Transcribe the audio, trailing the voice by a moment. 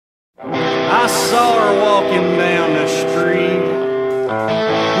saw her walking down the street,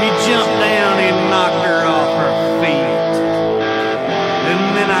 he jumped down and knocked her off her feet. And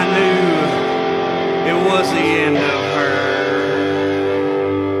then I knew it was the end of her.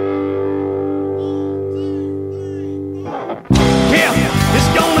 Yeah, it's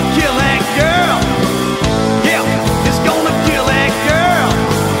gonna kill that girl. Yeah, it's gonna kill that girl.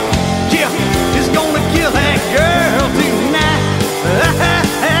 Yeah, it's gonna kill that girl tonight.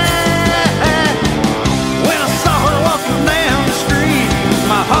 When I saw her walking down the street,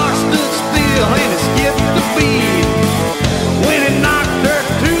 my heart stood still and it skipped a beat. When it knocked her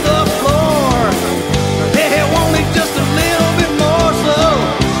to the floor, it wanted just a little bit more. So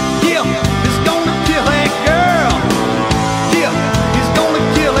yeah, it's gonna kill that girl. Yeah, it's gonna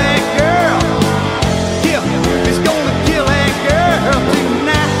kill that girl. Yeah, it's gonna kill that girl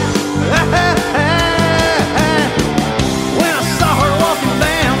tonight. When I saw her walking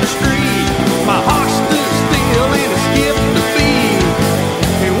down the street, my heart stood still and it skipped a beat.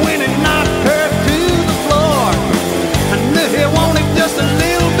 And when it knocked her to the floor, I knew it wanted just a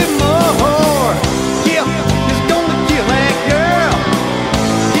little bit more. Yeah, it's gonna kill that girl.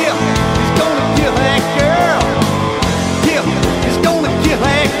 Yeah, it's gonna kill that girl. Yeah, it's gonna kill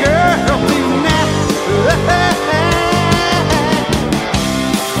that girl tonight.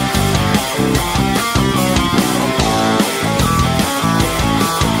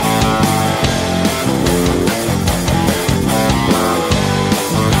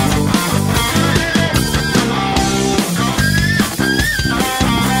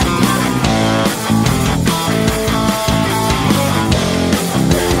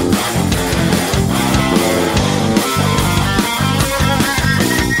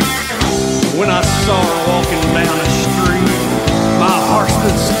 When I saw her walking down the street, my heart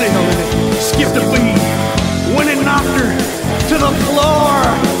stood still and it skipped a beat. When it knocked her to the floor,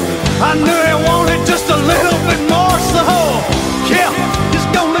 I knew